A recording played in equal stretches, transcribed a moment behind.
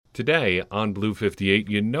Today on Blue 58,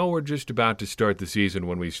 you know we're just about to start the season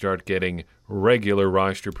when we start getting regular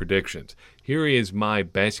roster predictions. Here is my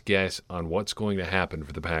best guess on what's going to happen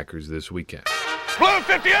for the Packers this weekend. Blue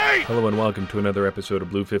 58! Hello and welcome to another episode of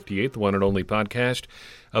Blue 58, the one and only podcast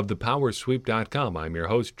of thepowersweep.com. I'm your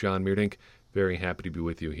host, John Meerdink. Very happy to be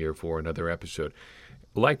with you here for another episode.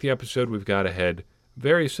 Like the episode we've got ahead,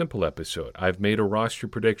 very simple episode. I've made a roster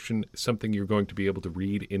prediction, something you're going to be able to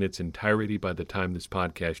read in its entirety by the time this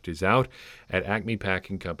podcast is out at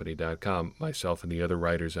acmepackingcompany.com. Myself and the other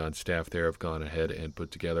writers on staff there have gone ahead and put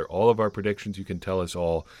together all of our predictions. You can tell us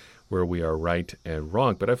all where we are right and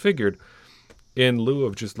wrong. But I figured, in lieu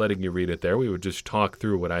of just letting you read it there, we would just talk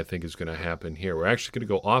through what I think is going to happen here. We're actually going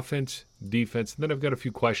to go offense, defense, and then I've got a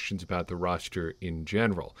few questions about the roster in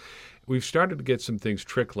general. We've started to get some things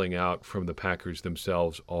trickling out from the Packers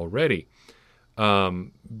themselves already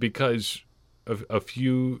because a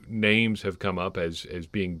few names have come up as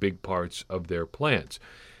being big parts of their plans.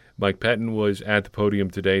 Mike Pettine was at the podium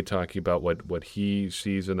today talking about what he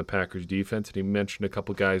sees in the Packers defense, and he mentioned a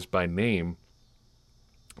couple guys by name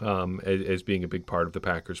as being a big part of the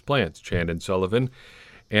Packers' plans, Chandon Sullivan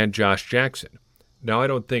and Josh Jackson. Now, I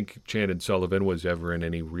don't think Chandon Sullivan was ever in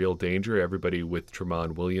any real danger. Everybody with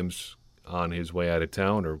Tramon Williams on his way out of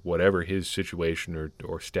town or whatever his situation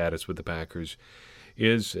or status with the Packers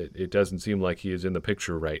is, it doesn't seem like he is in the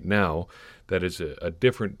picture right now. That is a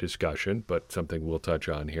different discussion, but something we'll touch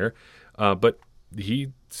on here. But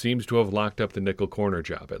he seems to have locked up the nickel corner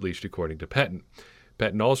job, at least according to Pettine.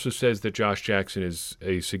 Pettine also says that Josh Jackson is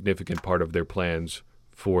a significant part of their plans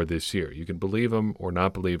for this year. You can believe him or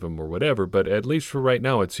not believe him or whatever, but at least for right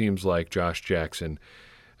now, it seems like Josh Jackson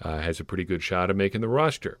has a pretty good shot at making the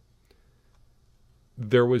roster.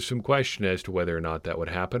 There was some question as to whether or not that would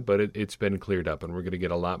happen, but it's been cleared up, and we're going to get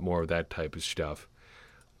a lot more of that type of stuff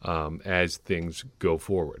as things go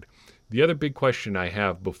forward. The other big question I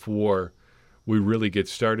have before we really get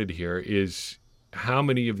started here is how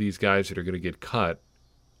many of these guys that are going to get cut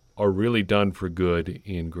are really done for good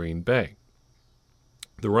in Green Bay.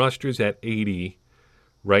 The roster's at 80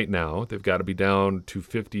 right now. They've got to be down to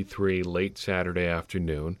 53 late Saturday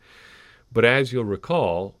afternoon. But as you'll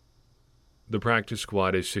recall, the practice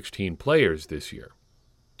squad is 16 players this year.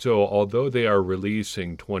 So although they are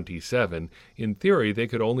releasing 27, in theory they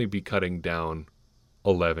could only be cutting down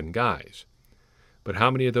 11 guys. But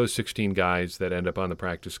how many of those 16 guys that end up on the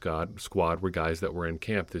practice squad were guys that were in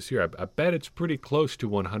camp this year? I bet it's pretty close to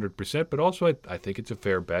 100%, but also I think it's a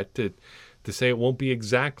fair bet to say it won't be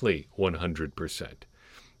exactly 100%.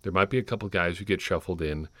 There might be a couple guys who get shuffled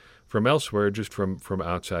in from elsewhere, just from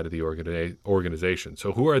outside of the organization.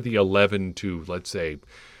 So who are the 11 to, let's say,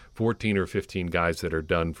 14 or 15 guys that are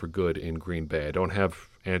done for good in Green Bay? I don't have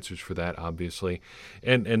answers for that, obviously.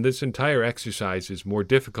 And this entire exercise is more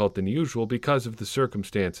difficult than usual because of the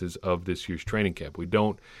circumstances of this year's training camp. We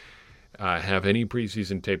don't have any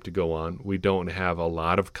preseason tape to go on. We don't have a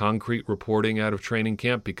lot of concrete reporting out of training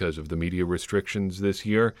camp because of the media restrictions this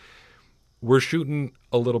year. We're shooting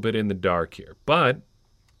a little bit in the dark here. But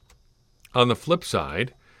on the flip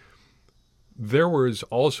side, there was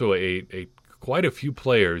also quite a few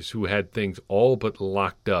players who had things all but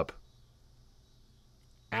locked up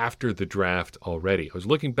after the draft already. I was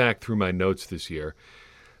looking back through my notes this year.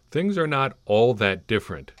 Things are not all that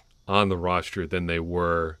different on the roster than they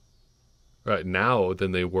were now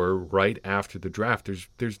than they were right after the draft.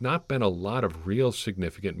 There's not been a lot of real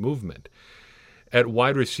significant movement. At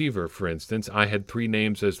wide receiver, for instance, I had 3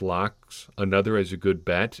 names as locks, another as a good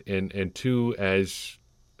bet, and 2 as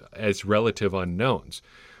relative unknowns.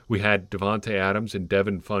 We had Davante Adams and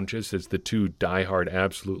Devin Funchess as the 2 diehard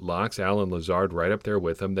absolute locks. Allen Lazard right up there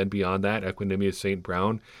with them. Then beyond that, Equanimeous St.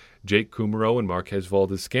 Brown, Jake Kumerow, and Marquez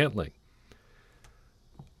Valdes-Scantling.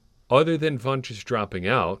 Other than Funchess dropping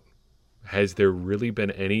out, has there really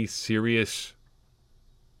been any serious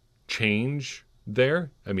change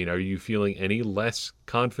there? I mean, are you feeling any less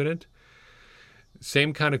confident?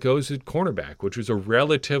 Same kind of goes at cornerback, which was a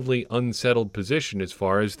relatively unsettled position as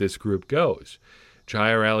far as this group goes.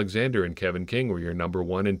 Jaire Alexander and Kevin King were your number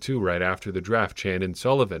 1 and 2 right after the draft. Chandon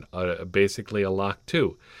Sullivan, basically a lock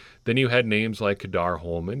 2. Then you had names like Kadar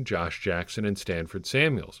Holman, Josh Jackson, and Stanford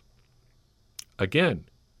Samuels. Again,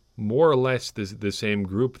 more or less the same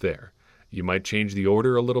group there. You might change the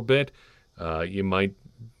order a little bit. You might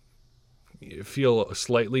feel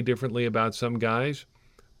slightly differently about some guys.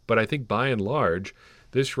 But I think by and large,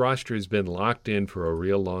 this roster has been locked in for a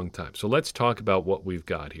real long time. So let's talk about what we've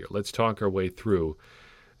got here. Let's talk our way through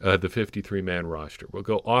the 53-man roster. We'll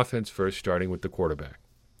go offense first, starting with the quarterback.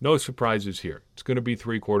 No surprises here. It's going to be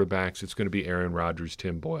three quarterbacks. It's going to be Aaron Rodgers,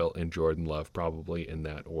 Tim Boyle, and Jordan Love, probably in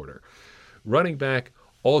that order. Running back,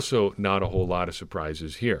 also not a whole lot of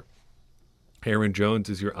surprises here. Aaron Jones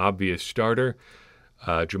is your obvious starter.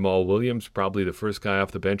 Jamal Williams, probably the first guy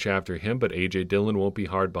off the bench after him, but A.J. Dillon won't be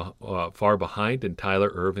far behind, and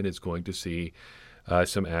Tyler Ervin is going to see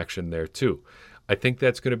some action there too. I think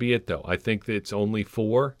that's going to be it, though. I think that it's only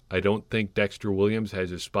 4. I don't think Dexter Williams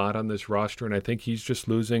has a spot on this roster, and I think he's just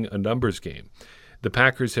losing a numbers game. The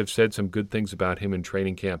Packers have said some good things about him in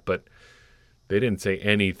training camp, but they didn't say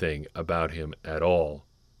anything about him at all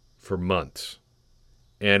for months.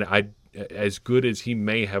 And as good as he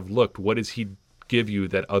may have looked, what does he give you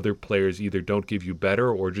that other players either don't give you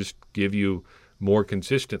better or just give you more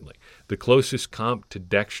consistently? The closest comp to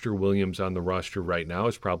Dexter Williams on the roster right now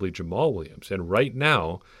is probably Jamal Williams. And right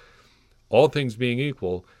now, all things being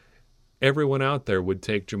equal, everyone out there would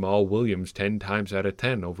take Jamal Williams 10 times out of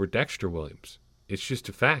 10 over Dexter Williams. It's just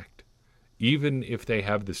a fact. Even if they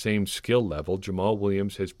have the same skill level, Jamal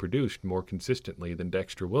Williams has produced more consistently than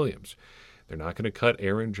Dexter Williams. They're not going to cut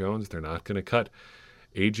Aaron Jones. They're not going to cut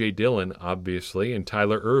A.J. Dillon, obviously. And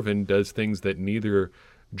Tyler Ervin does things that neither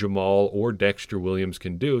Jamal or Dexter Williams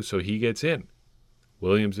can do, so he gets in.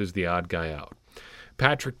 Williams is the odd guy out.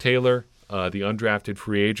 Patrick Taylor, the undrafted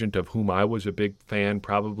free agent of whom I was a big fan,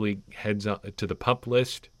 probably heads to the PUP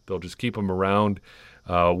list. They'll just keep him around,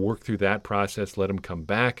 work through that process, let him come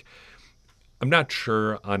back. I'm not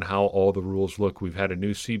sure on how all the rules look. We've had a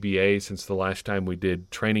new CBA since the last time we did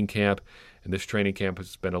training camp, and this training camp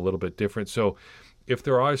has been a little bit different. So if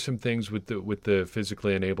there are some things with the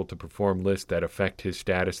physically unable to perform list that affect his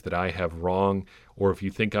status that I have wrong, or if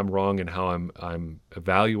you think I'm wrong in how I'm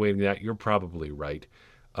evaluating that, you're probably right.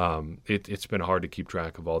 It's been hard to keep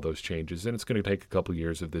track of all those changes, and it's going to take a couple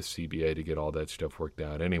years of this CBA to get all that stuff worked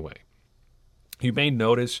out anyway. You may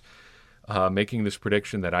notice making this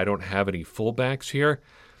prediction that I don't have any fullbacks here.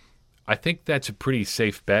 I think that's a pretty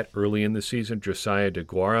safe bet early in the season. Josiah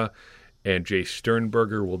DeGuara and Jay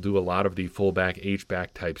Sternberger will do a lot of the fullback,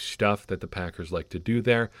 H-back type stuff that the Packers like to do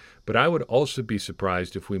there. But I would also be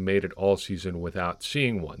surprised if we made it all season without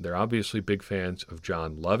seeing one. They're obviously big fans of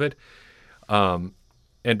John Lovett. And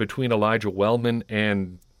between Elijah Wellman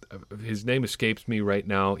and his name escapes me right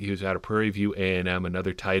now, he was out of Prairie View A&M,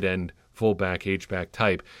 another tight end, fullback, H-back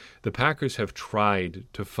type. The Packers have tried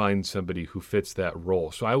to find somebody who fits that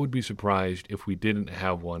role. So I would be surprised if we didn't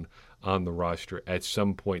have one on the roster at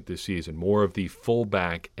some point this season. More of the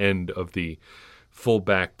fullback end of the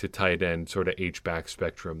fullback to tight end sort of H-back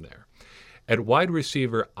spectrum there. At wide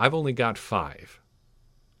receiver, I've only got 5.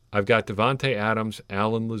 I've got Devontae Adams,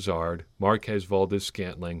 Allen Lazard, Marquez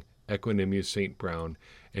Valdes-Scantling, Equanimeous St. Brown,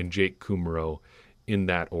 and Jake Kumerow in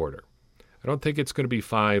that order. I don't think it's going to be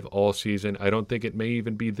 5 all season. I don't think it may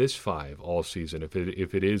even be this 5 all season if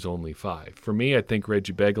it is only 5. For me, I think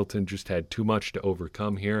Reggie Begelton just had too much to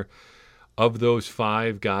overcome here. Of those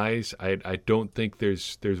 5 guys, I don't think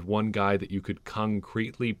there's one guy that you could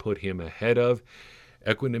concretely put him ahead of.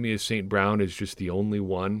 Equanimeous St. Brown is just the only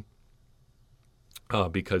one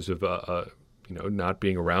because of not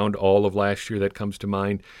being around all of last year that comes to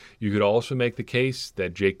mind. You could also make the case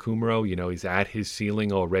that Jake Kumerow, he's at his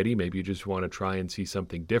ceiling already. Maybe you just want to try and see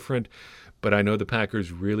something different. But I know the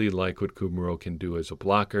Packers really like what Kumerow can do as a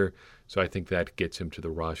blocker, so I think that gets him to the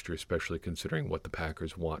roster, especially considering what the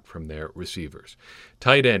Packers want from their receivers.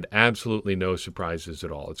 Tight end, absolutely no surprises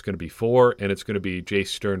at all. It's going to be 4, and it's going to be Jay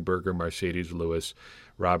Sternberger, Mercedes Lewis,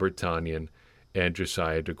 Robert Tonyan, and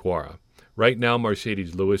Josiah DeGuara. Right now,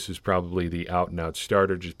 Mercedes Lewis is probably the out-and-out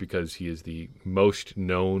starter just because he is the most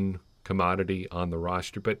known commodity on the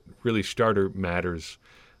roster, but really starter matters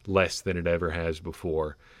less than it ever has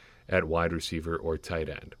before at wide receiver or tight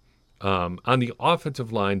end. On the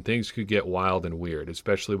offensive line, things could get wild and weird,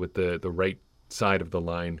 especially with the right side of the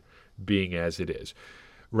line being as it is.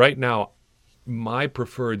 Right now, my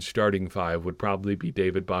preferred starting 5 would probably be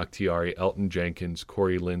David Bakhtiari, Elton Jenkins,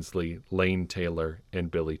 Corey Linsley, Lane Taylor, and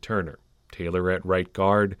Billy Turner. Taylor at right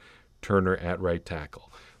guard, Turner at right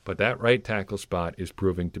tackle. But that right tackle spot is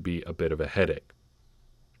proving to be a bit of a headache.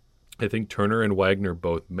 I think Turner and Wagner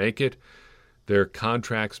both make it. Their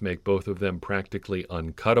contracts make both of them practically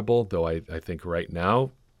uncuttable, though I think right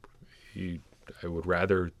now I would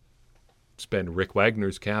rather spend Rick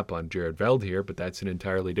Wagner's cap on Jared Veldheer, but that's an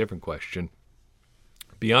entirely different question.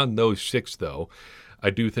 Beyond those 6, though, I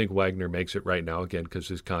do think Wagner makes it right now, again, because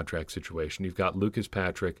of his contract situation. You've got Lucas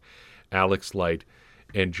Patrick, Alex Light,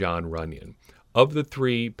 and John Runyon. Of the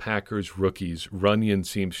 3 Packers rookies, Runyon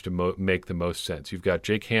seems to make the most sense. You've got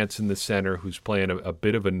Jake Hansen, the center, who's playing a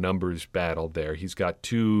bit of a numbers battle there. He's got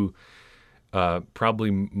 2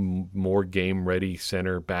 Probably more game-ready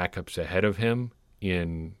center backups ahead of him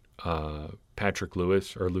in Patrick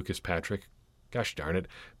Lewis or Lucas Patrick. Gosh darn it.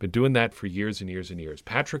 Been doing that for years and years and years.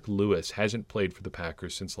 Patrick Lewis hasn't played for the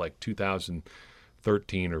Packers since like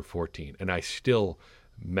 2013 or 14, and I still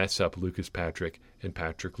mess up Lucas Patrick and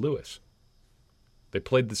Patrick Lewis. They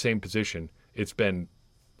played the same position. It's been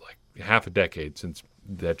like half a decade since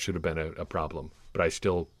that should have been a problem, but I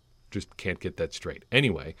still just can't get that straight.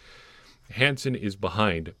 Anyway, Hansen is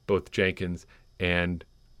behind both Jenkins and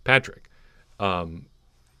Patrick.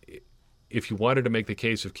 If you wanted to make the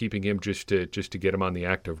case of keeping him just to get him on the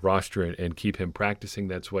active roster and keep him practicing,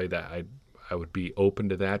 that's way that I would be open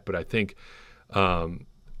to that. But I think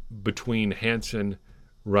between Hansen,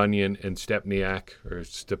 Runyon, and Stepaniak or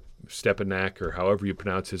Stepanak or however you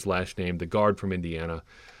pronounce his last name, the guard from Indiana,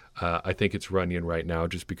 I think it's Runyon right now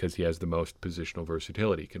just because he has the most positional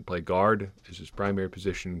versatility. He can play guard as his primary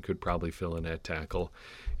position, could probably fill in at tackle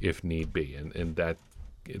if need be. And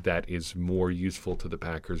that is more useful to the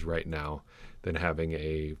Packers right now than having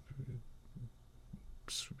a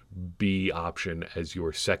B option as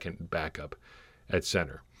your second backup at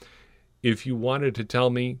center. If you wanted to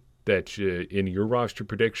tell me that in your roster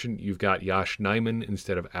prediction you've got Yosh Nijman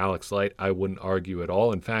instead of Alex Light, I wouldn't argue at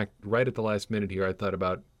all. In fact, right at the last minute here, I thought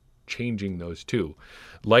about changing those two.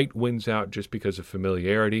 Light wins out just because of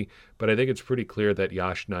familiarity, but I think it's pretty clear that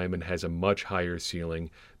Yosh Nijman has a much higher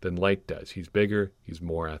ceiling than Light does. He's bigger, he's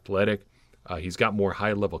more athletic, he's got more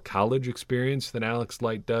high-level college experience than Alex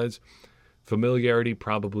Light does. Familiarity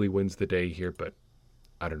probably wins the day here, but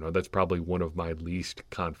I don't know. That's probably one of my least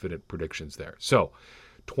confident predictions there. So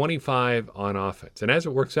 25 on offense. And as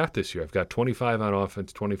it works out this year, I've got 25 on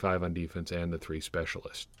offense, 25 on defense, and the 3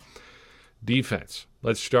 specialists. Defense.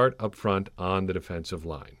 Let's start up front on the defensive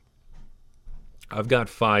line. I've got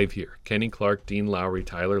 5 here. Kenny Clark, Dean Lowry,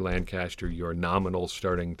 Tyler Lancaster, your nominal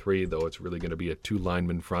starting 3, though it's really going to be a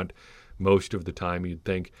 2-lineman front most of the time, you'd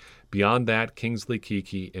think. Beyond that, Kingsley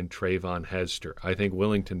Keke and Trayvon Hester. I think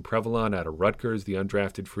Willington Prevalon out of Rutgers, the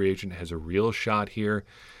undrafted free agent, has a real shot here.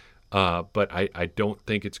 But I don't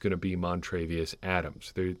think it's going to be Montravius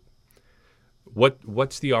Adams.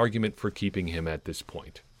 What's the argument for keeping him at this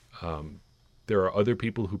point? There are other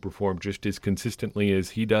people who perform just as consistently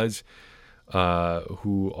as he does,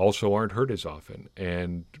 who also aren't hurt as often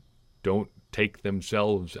and don't take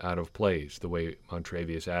themselves out of plays the way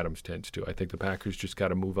Montravius Adams tends to. I think the Packers just got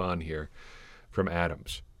to move on here from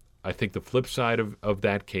Adams. I think the flip side of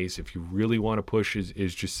that case, if you really want to push,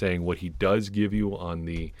 is just saying what he does give you on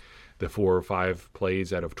the 4 or 5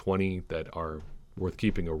 plays out of 20 that are worth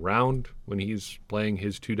keeping around when he's playing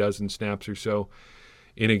his 24 snaps or so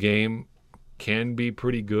in a game can be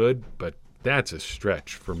pretty good, but that's a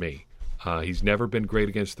stretch for me. He's never been great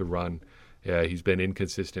against the run. He's been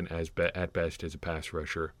inconsistent at best as a pass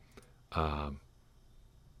rusher.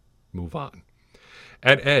 Move on.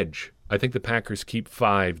 At edge, I think the Packers keep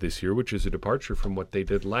 5 this year, which is a departure from what they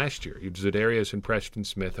did last year. Za'Darius and Preston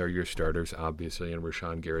Smith are your starters, obviously, and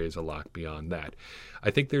Rashawn Gary is a lock beyond that.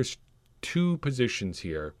 I think there's 2 positions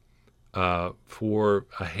here for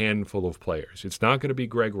a handful of players. It's not going to be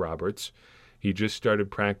Greg Roberts. He just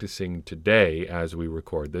started practicing today as we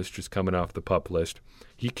record this, just coming off the PUP list.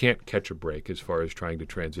 He can't catch a break as far as trying to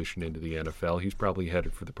transition into the NFL. He's probably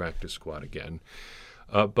headed for the practice squad again.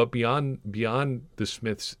 But beyond the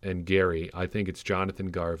Smiths and Gary, I think it's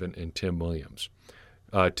Jonathan Garvin and Tim Williams.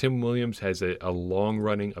 Tim Williams has a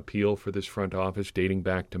long-running appeal for this front office dating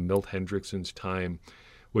back to Milt Hendrickson's time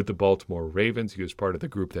with the Baltimore Ravens. He was part of the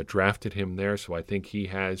group that drafted him there, so I think he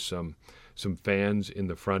has some fans in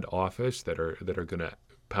the front office that are going to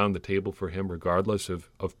pound the table for him regardless of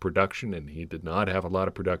production, and he did not have a lot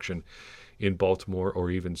of production in Baltimore or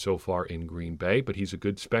even so far in Green Bay, but he's a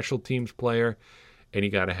good special teams player, and you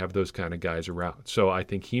got to have those kind of guys around. So I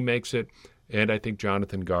think he makes it, and I think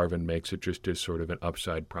Jonathan Garvin makes it just as sort of an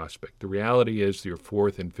upside prospect. The reality is your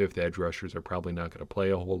 4th and 5th edge rushers are probably not going to play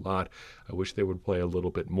a whole lot. I wish they would play a little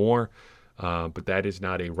bit more. But that is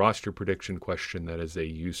not a roster prediction question. That is a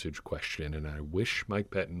usage question, and I wish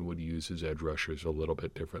Mike Pettin would use his edge rushers a little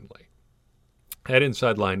bit differently. At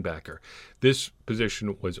inside linebacker, this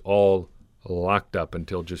position was all locked up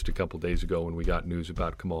until just a couple days ago when we got news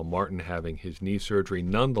about Kamal Martin having his knee surgery.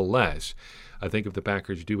 Nonetheless, I think if the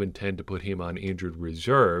Packers do intend to put him on injured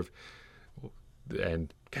reserve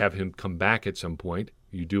and have him come back at some point,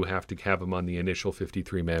 you do have to have him on the initial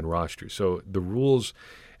 53-man roster. So the rules,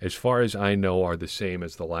 as far as I know, are the same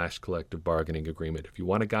as the last collective bargaining agreement. If you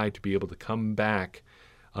want a guy to be able to come back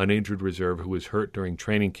on injured reserve who was hurt during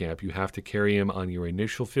training camp, you have to carry him on your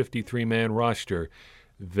initial 53-man roster,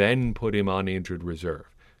 then put him on injured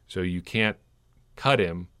reserve. So you can't cut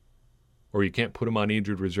him, or you can't put him on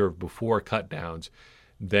injured reserve before cut downs,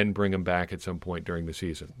 then bring him back at some point during the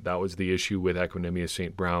season. That was the issue with Equanimeous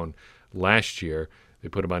St. Brown last year. They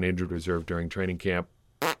put him on injured reserve during training camp.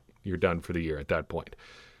 You're done for the year at that point.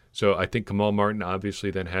 So I think Kamal Martin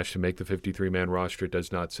obviously then has to make the 53-man roster. It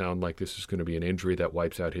does not sound like this is going to be an injury that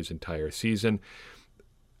wipes out his entire season.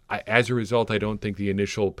 As a result, I don't think the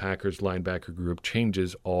initial Packers linebacker group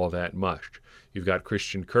changes all that much. You've got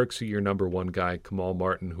Christian Kirksey, your number one guy, Kamal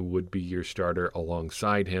Martin, who would be your starter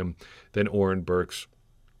alongside him, then Oren Burks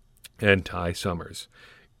and Ty Summers.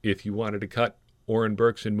 If you wanted to cut Oren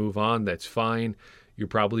Burks and move on, that's fine. You're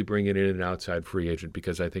probably bringing in an outside free agent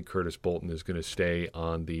because I think Curtis Bolton is going to stay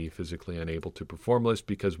on the physically unable to perform list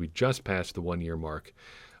because we just passed the 1-year mark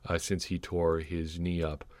since he tore his knee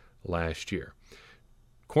up last year.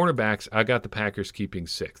 Cornerbacks, I got the Packers keeping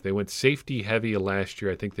 6. They went safety heavy last year.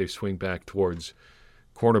 I think they swing back towards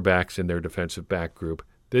cornerbacks in their defensive back group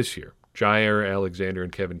this year. Jair Alexander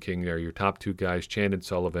and Kevin King are your top 2 guys. Chandon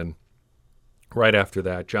Sullivan. Right after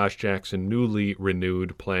that, Josh Jackson, newly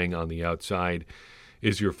renewed, playing on the outside,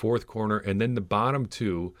 is your 4th corner. And then the bottom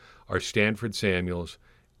 2 are Stanford Samuels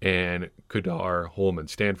and Kadar Holman.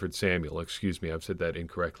 Stanford Samuel, excuse me. I've said that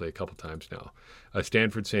incorrectly a couple times now.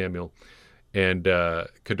 Stanford Samuel and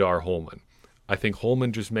Kadar Holman. I think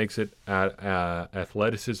Holman just makes it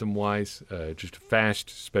athleticism-wise, just a fast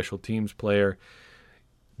special teams player.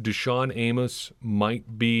 Deshaun Amos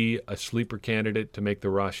might be a sleeper candidate to make the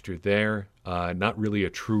roster there. Not really a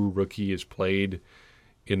true rookie, has played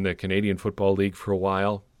in the Canadian Football League for a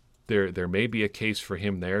while. There may be a case for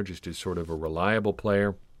him there, just as sort of a reliable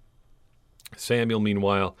player. Samuel,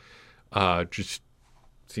 meanwhile, just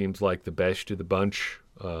seems like the best of the bunch,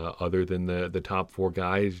 other than the top 4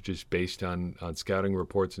 guys, just based on scouting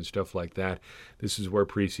reports and stuff like that. This is where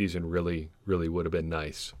preseason really would have been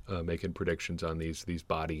nice, making predictions on these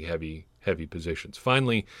body heavy positions.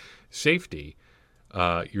 Finally, safety.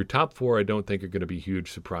 Your top 4 I don't think are going to be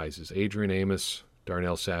huge surprises. Adrian Amos,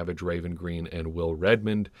 Darnell Savage, Raven Green, and Will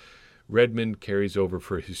Redmond. Redmond carries over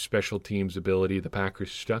for his special teams ability. The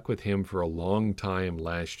Packers stuck with him for a long time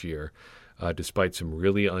last year, despite some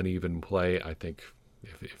really uneven play. I think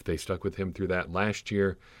if they stuck with him through that last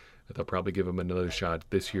year, they'll probably give him another shot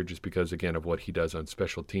this year just because, again, of what he does on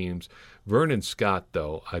special teams. Vernon Scott,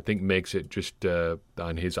 though, I think makes it just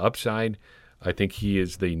on his upside. I think he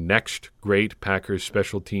is the next great Packers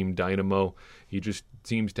special team dynamo. He just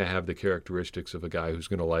seems to have the characteristics of a guy who's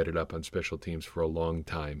going to light it up on special teams for a long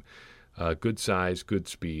time. Good size, good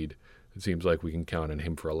speed. It seems like we can count on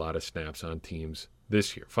him for a lot of snaps on teams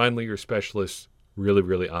this year. Finally, your specialists,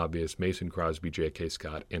 really obvious: Mason Crosby, J.K.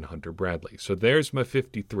 Scott, and Hunter Bradley. So there's my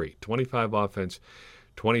 53. 25 offense,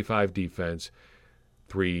 25 defense,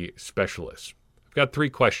 3 specialists. I've got 3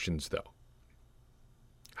 questions, though.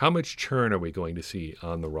 How much churn are we going to see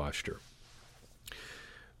on the roster?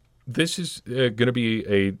 This is going to be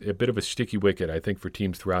a bit of a sticky wicket, I think, for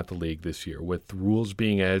teams throughout the league this year, with the rules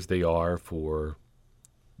being as they are for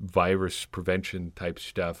virus prevention type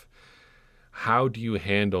stuff. How do you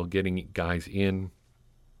handle getting guys in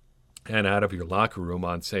and out of your locker room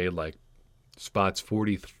on, say, like spots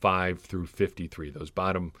 45 through 53, those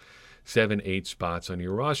bottom 7-8 spots on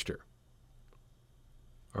your roster?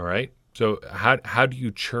 All right? So how do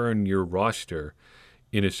you churn your roster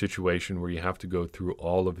in a situation where you have to go through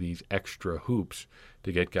all of these extra hoops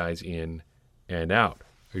to get guys in and out?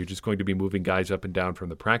 Are you just going to be moving guys up and down from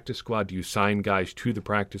the practice squad? Do you sign guys to the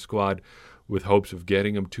practice squad with hopes of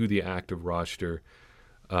getting them to the active roster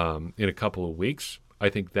in a couple of weeks? I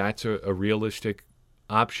think that's a realistic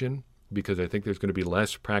option, because I think there's going to be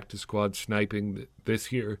less practice squad sniping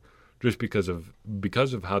this year just because of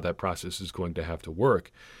how that process is going to have to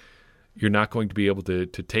work. You're not going to be able to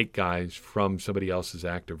take guys from somebody else's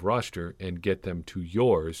active roster and get them to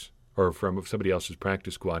yours, or from somebody else's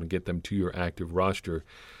practice squad and get them to your active roster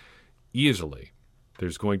easily.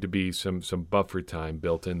 There's going to be some buffer time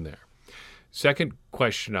built in there. Second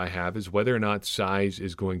question I have is whether or not size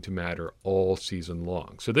is going to matter all season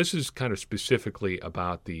long. So this is kind of specifically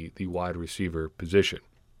about the wide receiver position.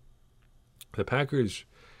 The Packers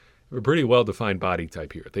have a pretty well-defined body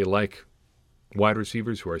type here. They like wide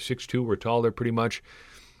receivers who are 6'2" or taller pretty much,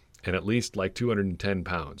 and at least like 210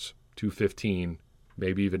 pounds, 215,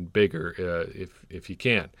 maybe even bigger if you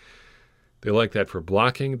can. They like that for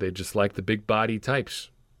blocking. They just like the big body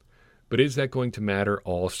types. But is that going to matter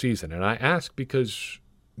all season? And I ask because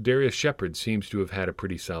Darius Shepard seems to have had a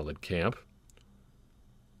pretty solid camp.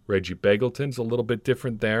 Reggie Begelton's a little bit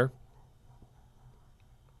different there.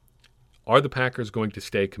 Are the Packers going to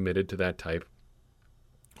stay committed to that type?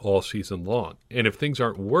 all season long? And if things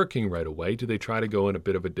aren't working right away, do they try to go in a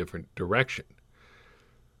bit of a different direction?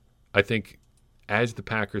 I think as the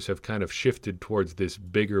Packers have kind of shifted towards this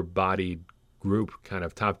bigger bodied group, kind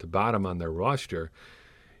of top to bottom on their roster,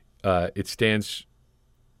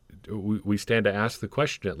 we stand to ask the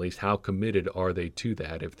question, at least, how committed are they to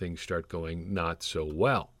that if things start going not so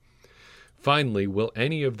well? Finally, will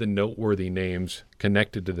any of the noteworthy names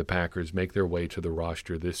connected to the Packers make their way to the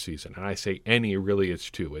roster this season? And I say any, really it's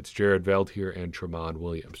two. It's Jared Veldheer and Tramon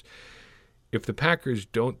Williams. If the Packers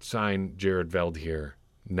don't sign Jared Veldheer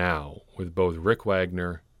now, with both Rick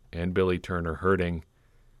Wagner and Billy Turner hurting,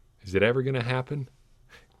 is it ever going to happen?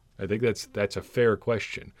 I think that's a fair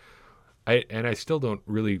question. I still don't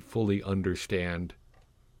really fully understand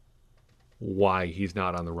why he's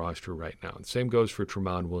not on the roster right now. The same goes for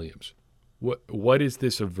Tramon Williams. What is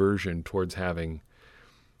this aversion towards having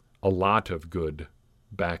a lot of good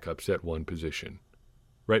backups at one position?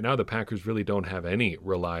 Right now, the Packers really don't have any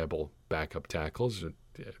reliable backup tackles.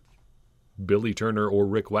 Billy Turner or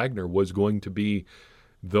Rick Wagner was going to be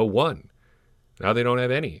the one. Now they don't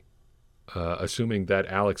have any. Assuming that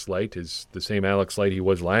Alex Light is the same Alex Light he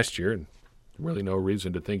was last year, and really no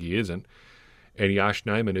reason to think he isn't. And Yosh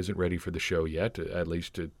Nijman isn't ready for the show yet, at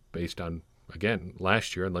least based on, again,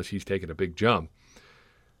 last year, unless he's taken a big jump.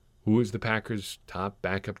 Who is the Packers' top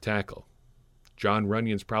backup tackle? John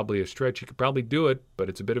Runyon's probably a stretch. He could probably do it, but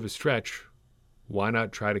it's a bit of a stretch. Why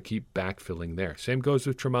not try to keep backfilling there? Same goes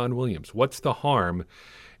with Tramon Williams. What's the harm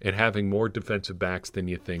in having more defensive backs than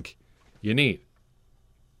you think you need?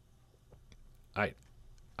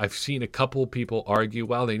 I've seen a couple people argue,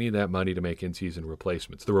 well, they need that money to make in-season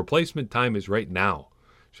replacements. The replacement time is right now.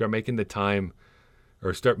 Start making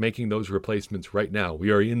those replacements right now. We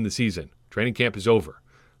are in the season. Training camp is over.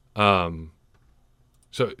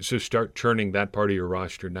 So start churning that part of your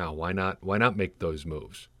roster now. Why not make those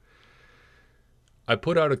moves? I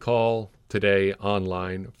put out a call today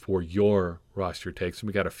online for your roster takes, and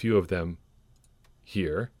we got a few of them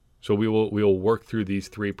here. So we will work through these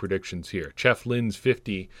three predictions here. Chef Lynn's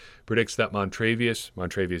 50 predicts that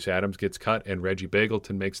Montravius Adams gets cut and Reggie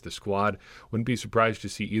Begelton makes the squad. Wouldn't be surprised to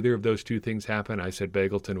see either of those two things happen. I said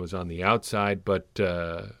Begelton was on the outside, but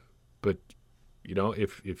you know,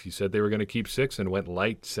 if you said they were going to keep six and went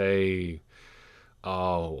light, say,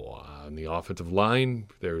 on the offensive line,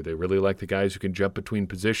 they really like the guys who can jump between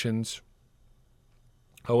positions.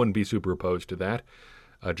 I wouldn't be super opposed to that.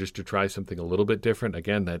 Just to try something a little bit different.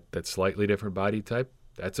 Again, that slightly different body type.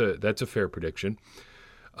 That's a fair prediction.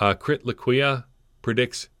 Crit Laquia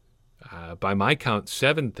predicts, by my count,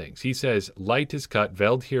 7 things. He says Light is cut,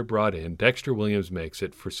 Veldheer brought in, Dexter Williams makes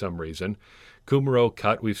it for some reason. Kumaro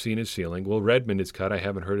cut, we've seen his ceiling. Will Redmond is cut, I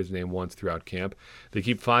haven't heard his name once throughout camp. They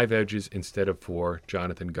keep 5 edges instead of 4.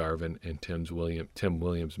 Jonathan Garvin and Tim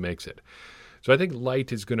Williams makes it. So I think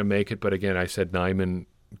Light is going to make it, but again, I said Nijman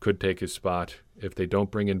could take his spot. If they don't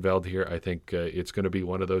bring in Veldheer, I think it's going to be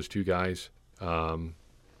one of those two guys.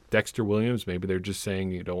 Dexter Williams, maybe they're just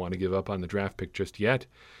saying you don't want to give up on the draft pick just yet.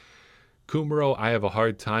 Kumaro, I have a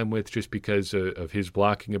hard time with just because of his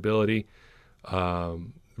blocking ability.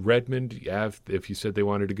 Redmond, if you said they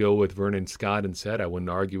wanted to go with Vernon Scott instead, I wouldn't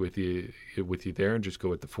argue with you there and just go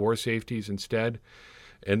with the 4 safeties instead.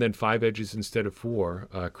 And then 5 edges instead of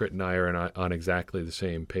 4. Crit and I are on exactly the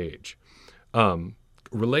same page.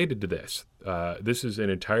 Related to this, this is an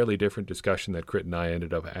entirely different discussion that Crit and I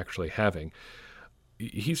ended up actually having.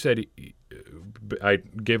 He said, I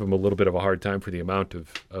gave him a little bit of a hard time for the amount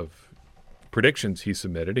of predictions he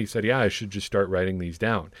submitted. He said, I should just start writing these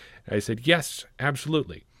down. And I said, yes,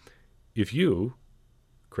 absolutely. If you,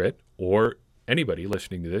 Crit, or anybody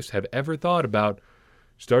listening to this, have ever thought about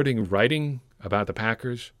starting writing about the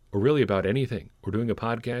Packers, or really about anything, or doing a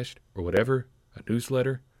podcast, or whatever, a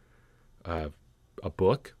newsletter, a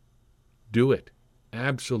book, do it.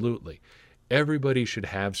 Absolutely. Everybody should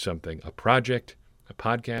have something, a project, a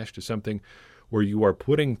podcast, or something where you are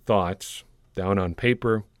putting thoughts down on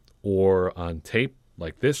paper or on tape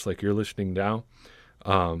like this, like you're listening now,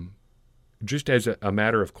 just as a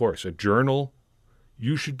matter of course. A journal,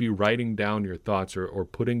 you should be writing down your thoughts or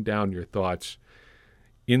putting down your thoughts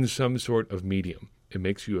in some sort of medium. It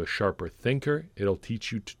makes you a sharper thinker. It'll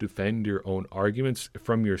teach you to defend your own arguments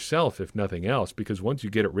from yourself, if nothing else, because once you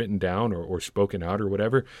get it written down or spoken out or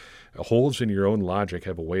whatever, holes in your own logic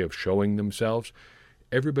have a way of showing themselves.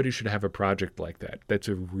 Everybody should have a project like that. That's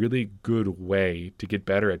a really good way to get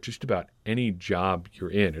better at just about any job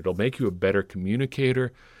you're in. It'll make you a better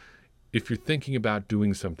communicator. If you're thinking about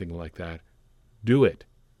doing something like that, do it.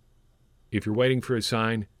 If you're waiting for a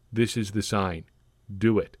sign, this is the sign.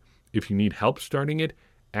 Do it. If you need help starting it,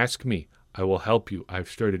 ask me. I will help you. Have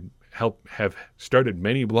started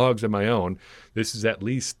many blogs of my own. This is at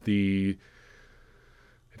least the,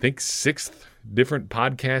 I think, 6th different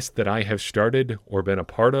podcast that I have started or been a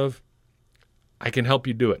part of. I can help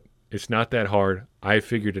you do it. It's not that hard. I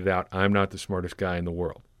figured it out. I'm not the smartest guy in the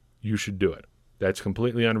world. You should do it. That's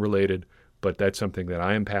completely unrelated, but that's something that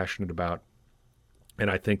I am passionate about. And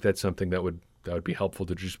I think that's something that would be helpful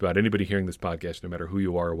to just about anybody hearing this podcast, no matter who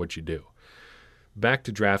you are or what you do. Back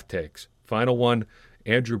to draft takes. Final one.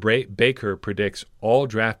 Andrew Baker predicts all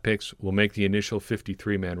draft picks will make the initial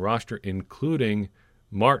 53-man roster, including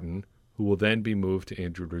Martin, who will then be moved to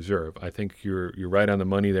injured reserve. I think you're right on the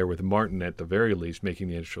money there with Martin at the very least making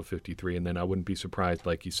the initial 53, and then I wouldn't be surprised,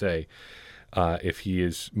 like you say, if he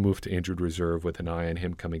is moved to injured reserve with an eye on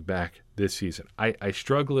him coming back this season. I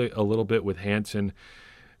struggle a little bit with Hansen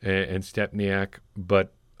and Stepniak,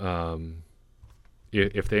 but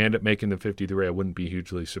if they end up making the 53, I wouldn't be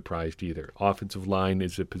hugely surprised either. Offensive line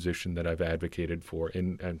is a position that I've advocated for.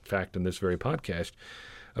 In fact, in this very podcast,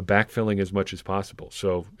 backfilling as much as possible.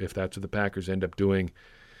 So if that's what the Packers end up doing,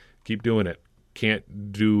 keep doing it.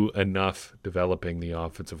 Can't do enough developing the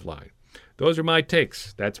offensive line. Those are my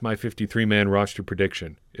takes. That's my 53-man roster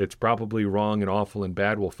prediction. It's probably wrong and awful and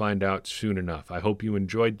bad. We'll find out soon enough. I hope you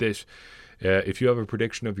enjoyed this. If you have a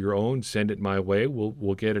prediction of your own, send it my way.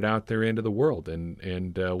 We'll get it out there into the world,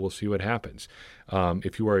 and we'll see what happens.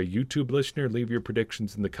 If you are a YouTube listener, leave your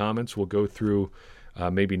predictions in the comments. We'll go through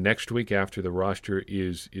maybe next week after the roster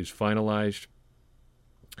is finalized,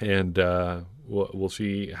 and we'll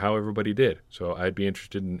see how everybody did. So I'd be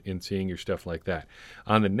interested in seeing your stuff like that.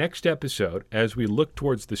 On the next episode, as we look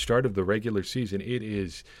towards the start of the regular season, it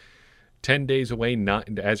is 10 days away,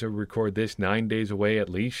 not as I record this, 9 days away at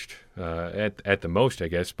least, at the most, I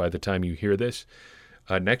guess, by the time you hear this.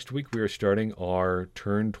 Next week, we are starting our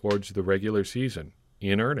turn towards the regular season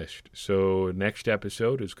in earnest. So next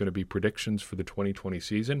episode is going to be predictions for the 2020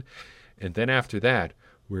 season. And then after that,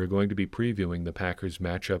 we're going to be previewing the Packers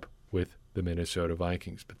matchup with the Minnesota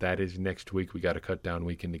Vikings. But that is next week. We got a cut-down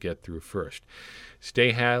weekend to get through first.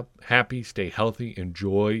 Stay happy, stay healthy,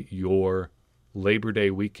 enjoy your Labor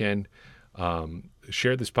Day weekend.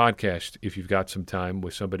 Share this podcast if you've got some time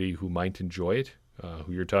with somebody who might enjoy it,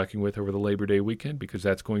 who you're talking with over the Labor Day weekend, because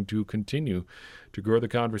that's going to continue to grow the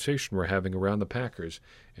conversation we're having around the Packers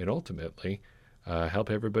and ultimately help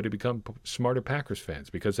everybody become smarter Packers fans.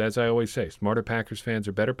 Because as I always say, smarter Packers fans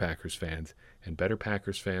are better Packers fans, and better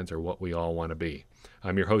Packers fans are what we all want to be.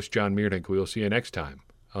 I'm your host, John Meerdink. We'll see you next time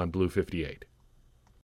on Blue 58.